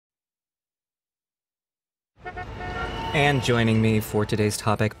And joining me for today's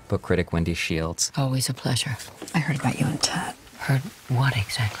topic, book critic Wendy Shields. Always a pleasure. I heard about you and Ted. Heard what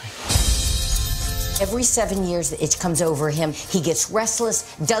exactly? Every 7 years that it comes over him, he gets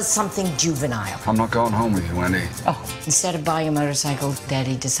restless, does something juvenile. I'm not going home with you, Wendy. Oh, instead of buying a motorcycle,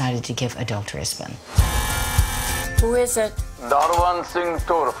 Daddy decided to give adultery a spin. Who is it? Darwan Singh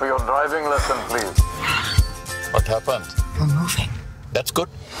Tour for your driving lesson, please. What happened? We're moving. That's good.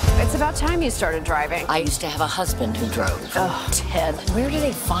 It's about time you started driving. I used to have a husband who drove. Oh, Ted. Where do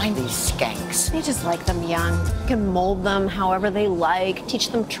they find these skanks? They just like them young. You can mold them however they like, teach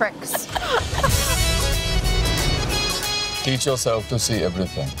them tricks. Teach yourself to see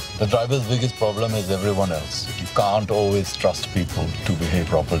everything. The driver's biggest problem is everyone else. You can't always trust people to behave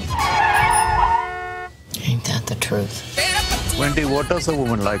properly. Ain't that the truth? Wendy, what does a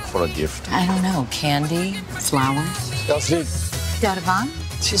woman like for a gift? I don't know. Candy? Flowers? That's it. Darwan?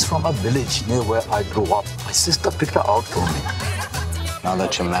 She's from a village near where I grew up. My sister picked her out for me. Now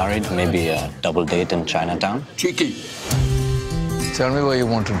that you're married, maybe a double date in Chinatown? Cheeky. Tell me where you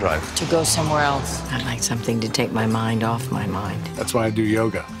want to drive. To go somewhere else. I like something to take my mind off my mind. That's why I do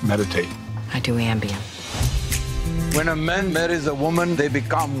yoga, meditate. I do Ambien. When a man marries a woman, they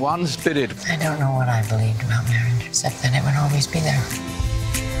become one spirit. I don't know what I believed about marriage, except that it would always be there.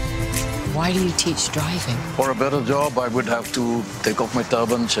 Why do you teach driving? For a better job, I would have to take off my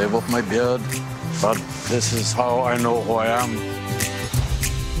turban, shave off my beard. But this is how I know who I am.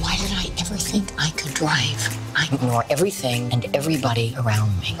 Why did I ever think I could drive? I ignore everything and everybody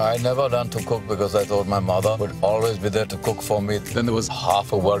around me. I never learned to cook because I thought my mother would always be there to cook for me. Then there was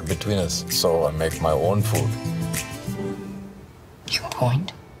half a world between us, so I make my own food. Your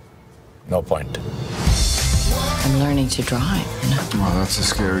point? No point. I'm learning to drive, you know? Well, that's a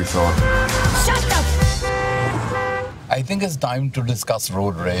scary thought. Shut up! I think it's time to discuss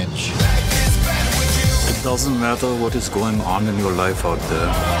road rage. It doesn't matter what is going on in your life out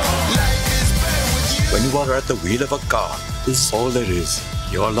there. When you are at the wheel of a car, this is all there is.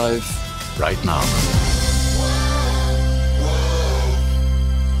 Your life right now.